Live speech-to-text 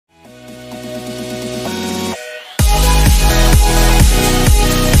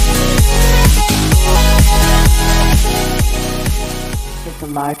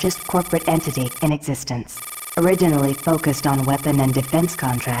largest corporate entity in existence. Originally focused on weapon and defense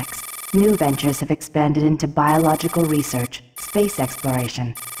contracts, new ventures have expanded into biological research, space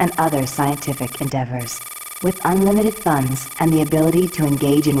exploration, and other scientific endeavors. With unlimited funds and the ability to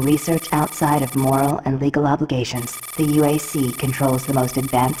engage in research outside of moral and legal obligations, the UAC controls the most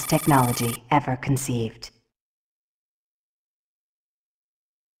advanced technology ever conceived.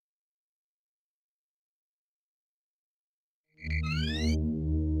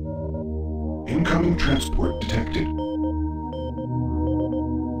 Incoming transport detected.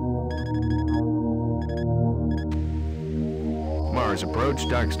 Mars approach,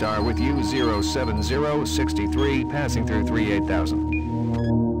 Dark Star with you, 07063, passing through 38,000.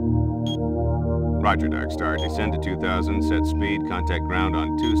 Roger, Dark Star. Descend to 2000, set speed, contact ground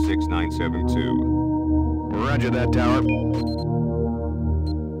on 26972. Roger that, Tower.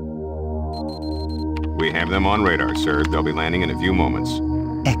 We have them on radar, sir. They'll be landing in a few moments.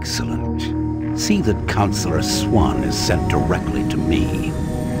 Excellent. See that Counselor Swan is sent directly to me.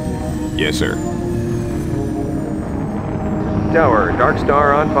 Yes, sir. Tower, Dark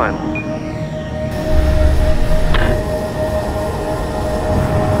Star on final.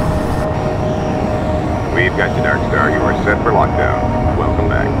 We've got you, Dark Star. You are set for lockdown. Welcome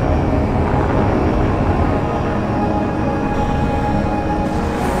back.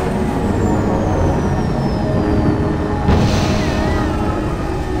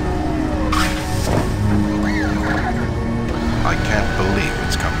 I can't believe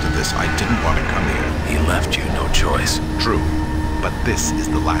it's come to this. I didn't want to come here. He left you no choice. True, but this is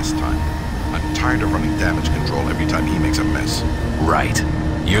the last time. I'm tired of running damage control every time he makes a mess. Right.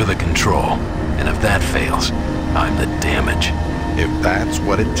 You're the control. And if that fails, I'm the damage. If that's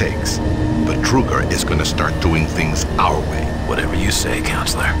what it takes, the Truger is gonna start doing things our way. Whatever you say,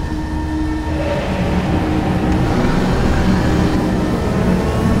 Counselor.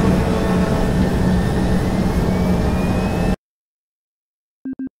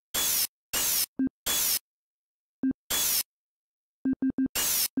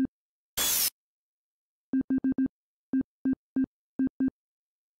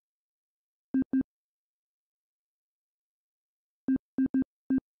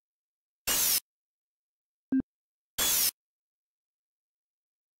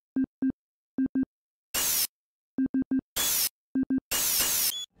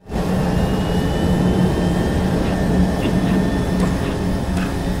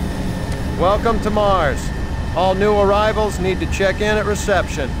 Welcome to Mars. All new arrivals need to check in at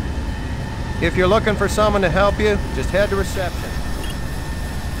reception. If you're looking for someone to help you, just head to reception.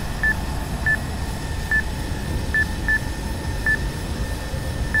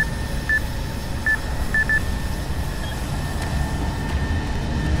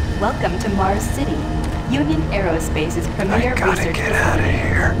 Welcome to Mars City, Union Aerospace's premier research get out of facility.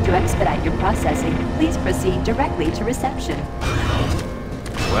 here. To expedite your processing, please proceed directly to reception.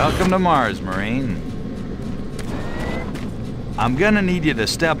 Welcome to Mars, Marine. I'm gonna need you to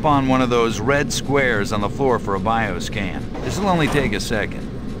step on one of those red squares on the floor for a bioscan. This'll only take a second.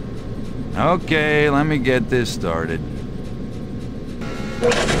 Okay, let me get this started.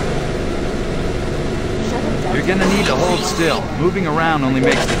 You're gonna need to hold still. Moving around only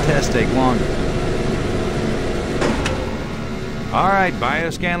makes the test take longer. All right,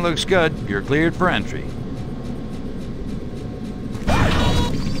 bioscan looks good. You're cleared for entry.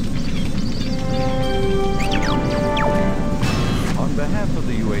 On behalf of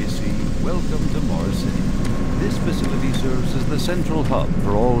the UAC, welcome to Mars City. This facility serves as the central hub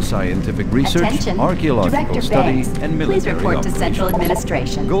for all scientific research, Attention. archaeological Director study, Banks, and military please report to Central operations.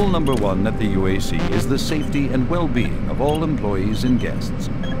 Administration. Goal number one at the UAC is the safety and well-being of all employees and guests.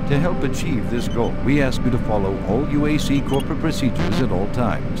 To help achieve this goal, we ask you to follow all UAC corporate procedures at all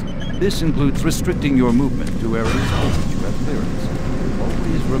times. This includes restricting your movement to areas for which you have clearance.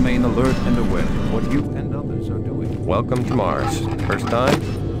 Always remain alert and aware of what you and others are doing. Welcome to Mars. First time?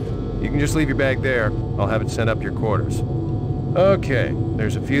 You can just leave your bag there. I'll have it sent up your quarters. Okay,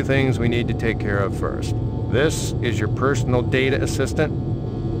 there's a few things we need to take care of first. This is your personal data assistant.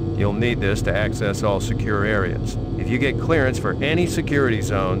 You'll need this to access all secure areas. If you get clearance for any security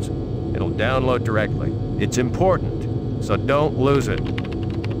zones, it'll download directly. It's important, so don't lose it.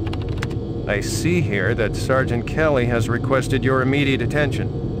 I see here that Sergeant Kelly has requested your immediate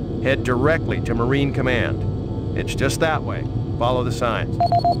attention. Head directly to Marine Command. It's just that way. Follow the signs.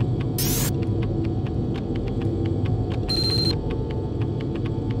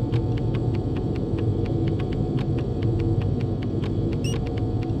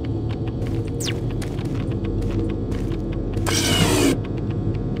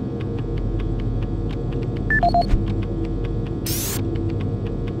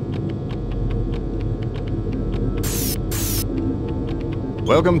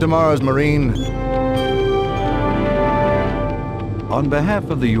 Welcome to Mars, Marine. On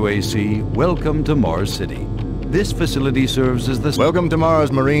behalf of the UAC, welcome to Mars City. This facility serves as the... Welcome to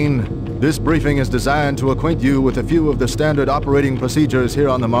Mars, Marine. This briefing is designed to acquaint you with a few of the standard operating procedures here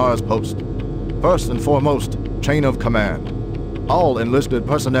on the Mars post. First and foremost, chain of command. All enlisted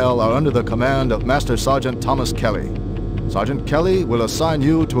personnel are under the command of Master Sergeant Thomas Kelly. Sergeant Kelly will assign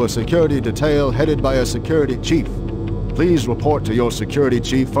you to a security detail headed by a security chief. Please report to your security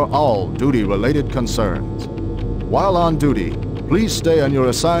chief for all duty-related concerns. While on duty, please stay on your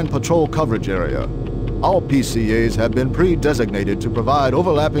assigned patrol coverage area. All PCAs have been pre-designated to provide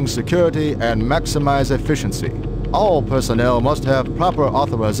overlapping security and maximize efficiency. All personnel must have proper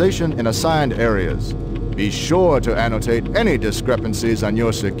authorization in assigned areas. Be sure to annotate any discrepancies on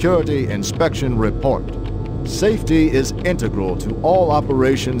your security inspection report. Safety is integral to all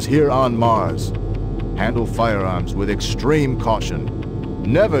operations here on Mars. Handle firearms with extreme caution.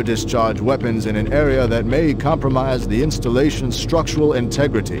 Never discharge weapons in an area that may compromise the installation's structural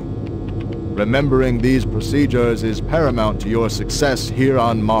integrity. Remembering these procedures is paramount to your success here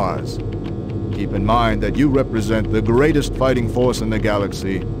on Mars. Keep in mind that you represent the greatest fighting force in the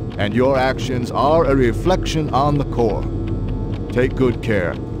galaxy, and your actions are a reflection on the Corps. Take good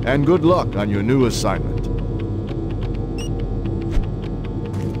care, and good luck on your new assignment.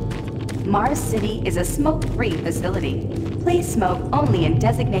 Mars City is a smoke-free facility. Please smoke only in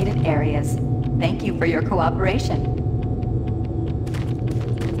designated areas. Thank you for your cooperation.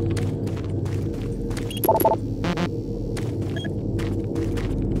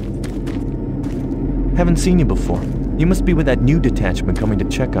 Haven't seen you before. You must be with that new detachment coming to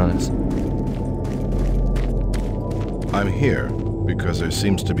check on us. I'm here because there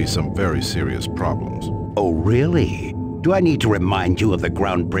seems to be some very serious problems. Oh, really? Do I need to remind you of the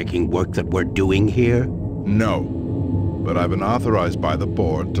groundbreaking work that we're doing here? No, but I've been authorized by the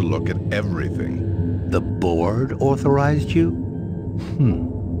board to look at everything. The board authorized you?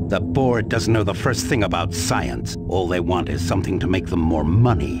 The board doesn't know the first thing about science. All they want is something to make them more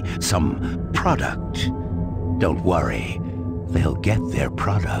money, some product. Don't worry, they'll get their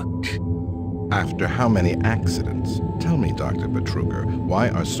product. After how many accidents? Tell me, Dr. Betruger, why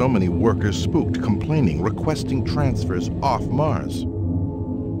are so many workers spooked, complaining, requesting transfers off Mars?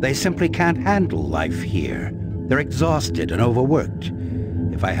 They simply can't handle life here. They're exhausted and overworked.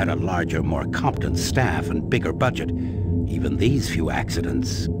 If I had a larger, more competent staff and bigger budget, even these few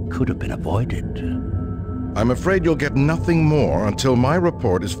accidents could have been avoided. I'm afraid you'll get nothing more until my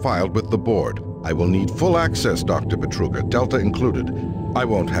report is filed with the board. I will need full access, Dr. Betruger, Delta included. I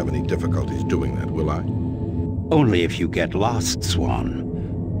won't have any difficulties doing that, will I? Only if you get lost,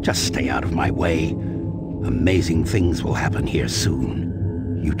 Swan. Just stay out of my way. Amazing things will happen here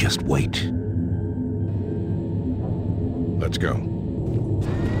soon. You just wait. Let's go.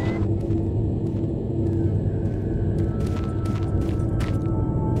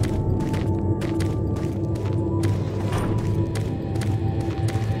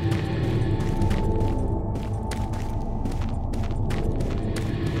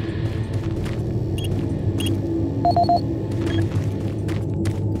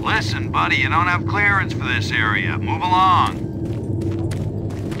 Listen, buddy, you don't have clearance for this area. Move along.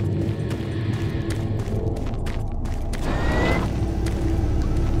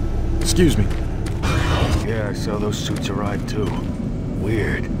 Excuse me. Yeah, I saw those suits arrive too.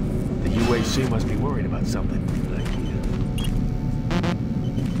 Weird. The UAC must be worried about something.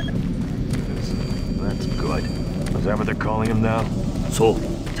 That's good. Is that what they're calling him now? So,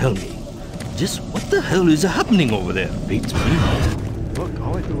 tell me, just what the hell is happening over there? Beats me. Look,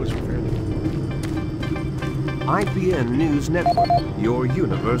 all I do was fairly... IBN News Network, your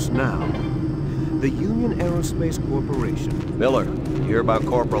universe now. The Union Aerospace Corporation. Miller, you hear about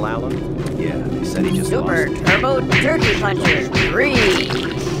Corporal Allen? Yeah, they said he just Super lost. Turbo Turkey Puncher 3!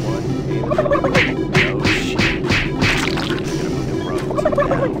 Oh, shit.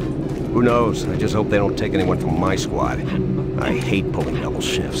 Who knows? I just hope they don't take anyone from my squad. I hate pulling double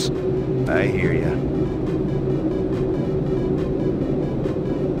shifts. I hear ya.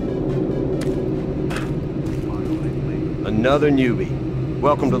 Another newbie.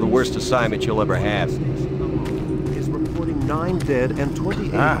 Welcome to the worst assignment you'll ever have. Is reporting 9 dead and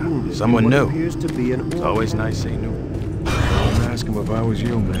 28 wounded. Someone new. Appears to be an It's always nice seeing new. I'd ask him if I was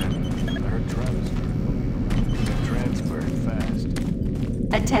you, man. I heard Travis transferred fast.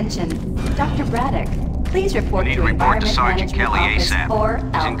 Attention, Dr. Braddock. Please report Need to to report to Environment Sergeant Management Kelly Office ASAP. 4 He's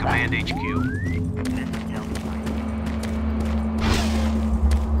in Alpha. Command HQ.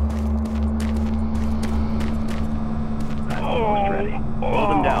 Almost ready. Hold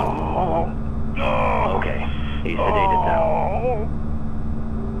him down. Okay, he's sedated now.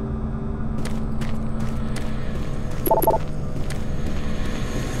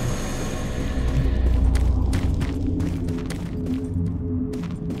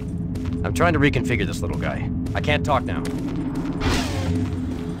 trying to reconfigure this little guy. I can't talk now.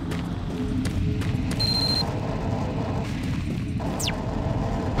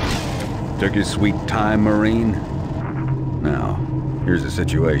 Took your sweet time, Marine? Now, here's the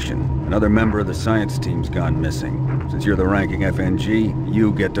situation. Another member of the science team's gone missing. Since you're the ranking FNG,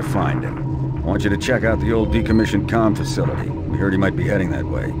 you get to find him. I want you to check out the old decommissioned comm facility. We heard he might be heading that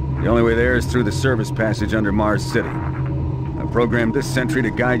way. The only way there is through the service passage under Mars City. I've programmed this sentry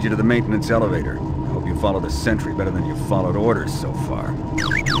to guide you to the maintenance elevator. I hope you follow the sentry better than you've followed orders so far.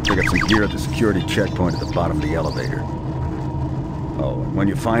 Pick up some gear at the security checkpoint at the bottom of the elevator. Oh, and when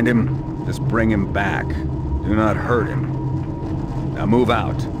you find him, just bring him back. Do not hurt him. Now move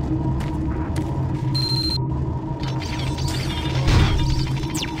out.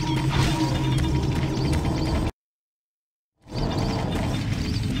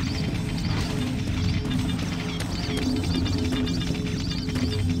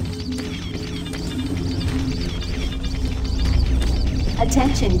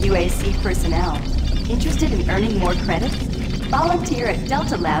 Attention UAC personnel. Interested in earning more credits? Volunteer at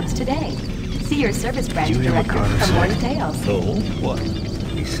Delta Labs today. See your service branch director for more details. Oh, what?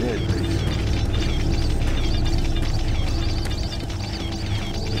 He said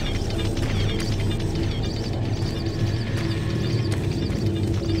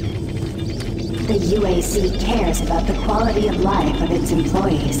The UAC cares about the quality of life of its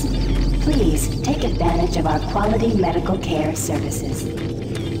employees. Please take advantage of our quality medical care services.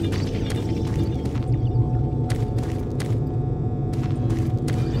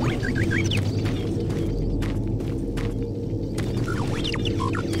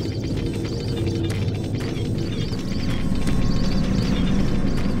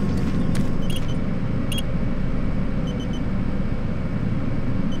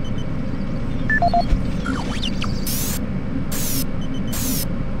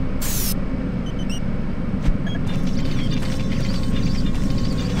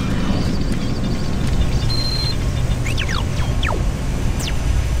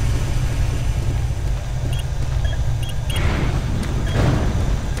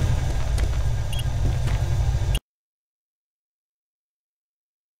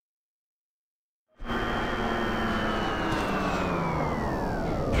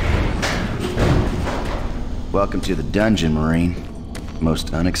 Welcome to the dungeon, Marine.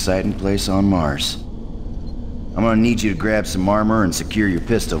 Most unexciting place on Mars. I'm gonna need you to grab some armor and secure your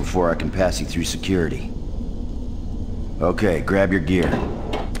pistol before I can pass you through security. Okay, grab your gear.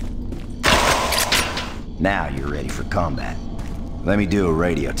 Now you're ready for combat. Let me do a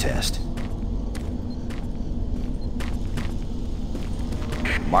radio test.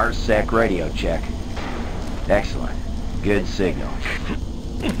 MarsSec radio check. Excellent. Good signal.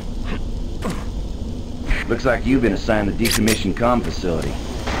 Looks like you've been assigned the decommissioned comm facility.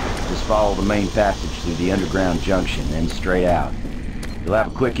 Just follow the main passage through the underground junction, then straight out. You'll have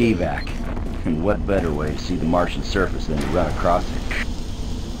a quick evac. And what better way to see the Martian surface than to run across it?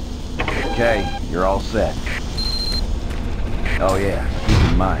 Okay, you're all set. Oh yeah,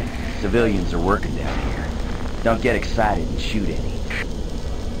 keep in mind, civilians are working down here. Don't get excited and shoot any.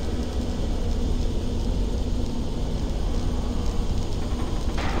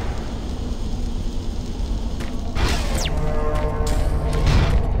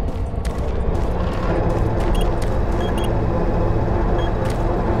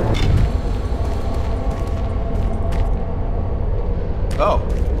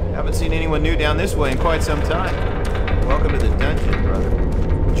 New down this way in quite some time. Welcome to the dungeon, brother.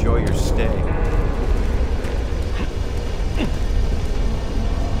 Enjoy your stay.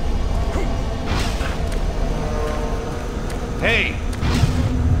 Hey!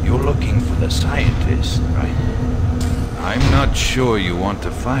 You're looking for the scientist, right? I'm not sure you want to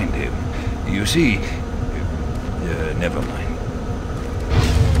find him. You see... never mind.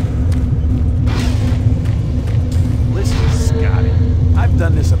 Listen, Scotty. I've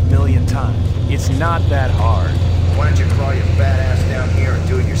done this a million times. It's not that hard. Why don't you crawl your fat ass down here and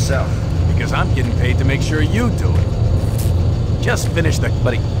do it yourself? Because I'm getting paid to make sure you do it. Just finish the...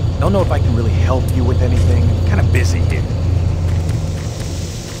 Buddy, don't know if I can really help you with anything. I'm kind of busy here.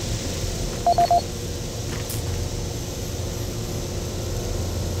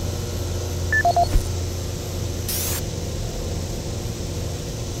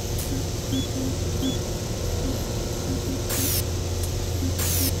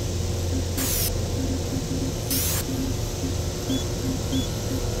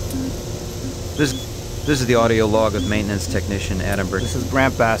 This is the audio log of maintenance technician Adam Brick. This is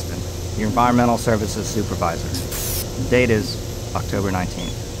Grant Baston, your environmental services supervisor. The date is October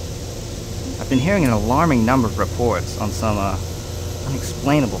 19th. I've been hearing an alarming number of reports on some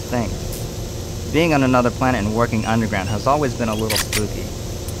unexplainable things. Being on another planet and working underground has always been a little spooky,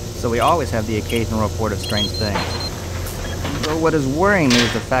 so we always have the occasional report of strange things. But what is worrying me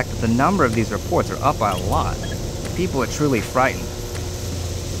is the fact that the number of these reports are up by a lot. People are truly frightened.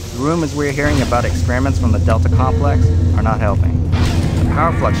 The rumors we're hearing about experiments from the Delta Complex are not helping. The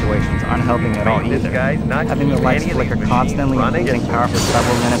power fluctuations aren't helping at all either. Having the lights flicker constantly and losing power for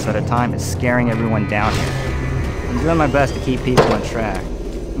several minutes at a time is scaring everyone down here. I'm doing my best to keep people on track,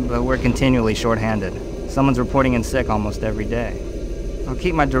 but we're continually short-handed. Someone's reporting in sick almost every day. I'll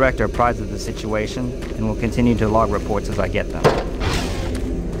keep my director apprised of the situation, and will continue to log reports as I get them.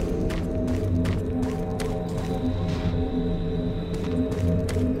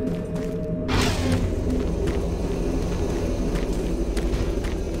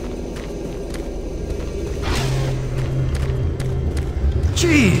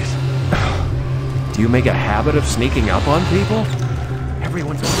 Jeez! Do you make a habit of sneaking up on people?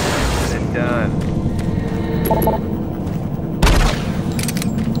 Everyone's said and done.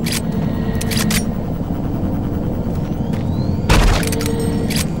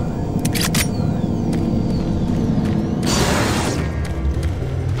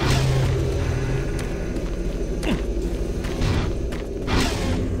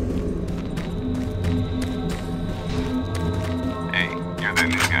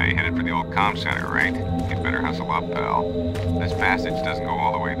 Center, right? You'd better hustle up, pal. This passage doesn't go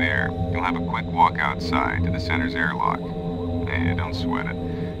all the way there. You'll have a quick walk outside to the center's airlock. Eh, don't sweat it.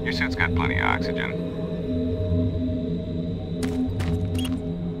 Your suit's got plenty of oxygen.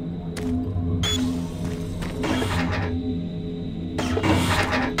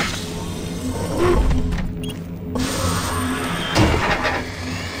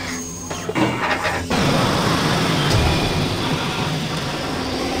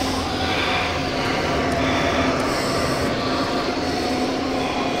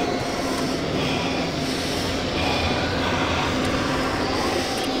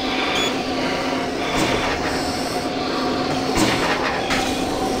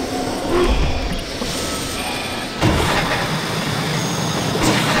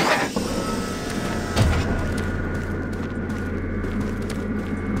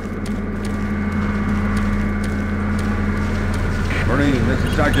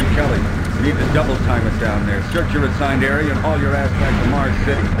 Sergeant Kelly, you need to double time it down there. Search your assigned area and haul your ass back to Mars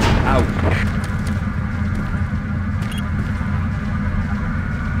City. Out.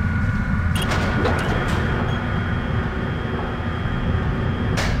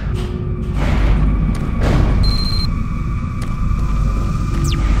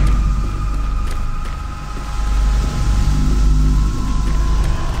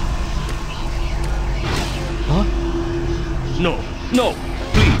 Huh? No.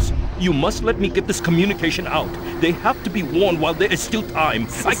 Please, you must let me get this communication out. They have to be warned while there is still time.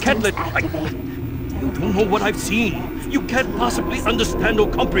 I can't let... You don't know what I've seen. You can't possibly understand or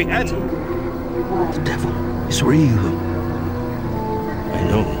comprehend. The devil is real. I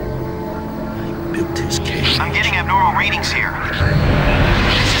know. I built his cage. I'm getting abnormal readings here. This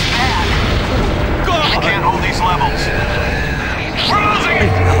is bad. God! I can't hold these levels. We're losing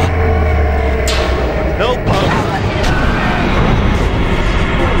it! Help us!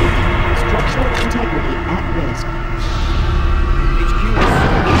 Structural integrity at risk.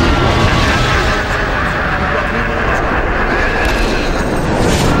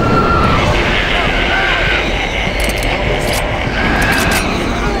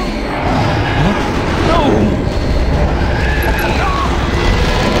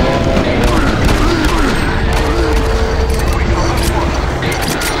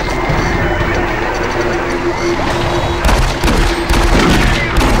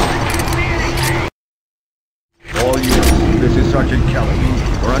 Sergeant Kelly,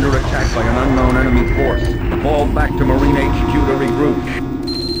 we're under attack by an unknown enemy force. Fall back to Marine HQ to regroup.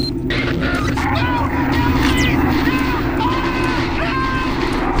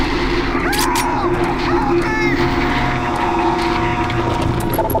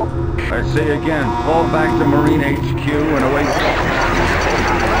 I say again, fall back to Marine HQ and await...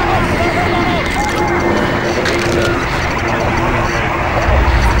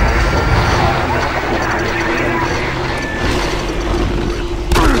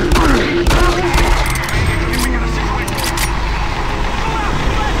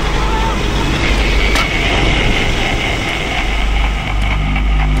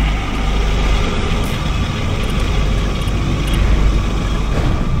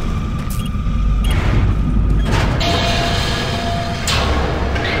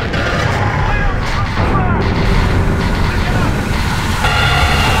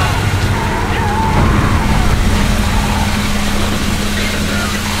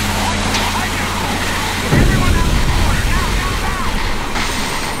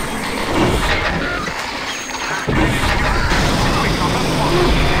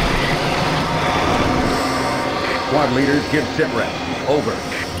 squad leaders give sit rep. Over.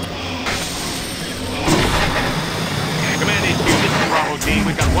 Command HQ, this is Bravo Team.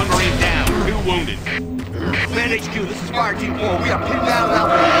 We've got 1 Marine down, 2 wounded. Command HQ, this is Fire Team 4. We are pinned down and out.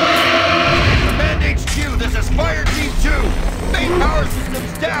 Command HQ, this is Fire Team 2. Main power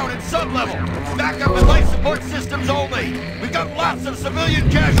systems down at sub-level. Backup and life support systems only. We've got lots of civilian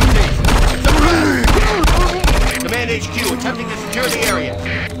casualties. Suppress! Command HQ, attempting to secure the area.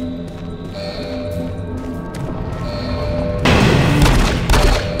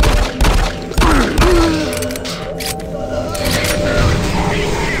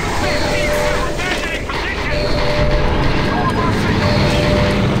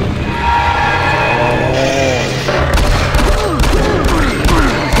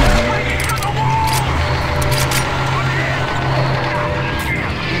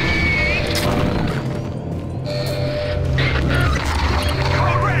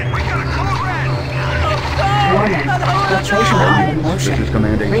 This is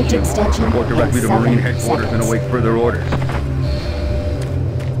Command HQ. Report directly to Marine Headquarters and await further orders.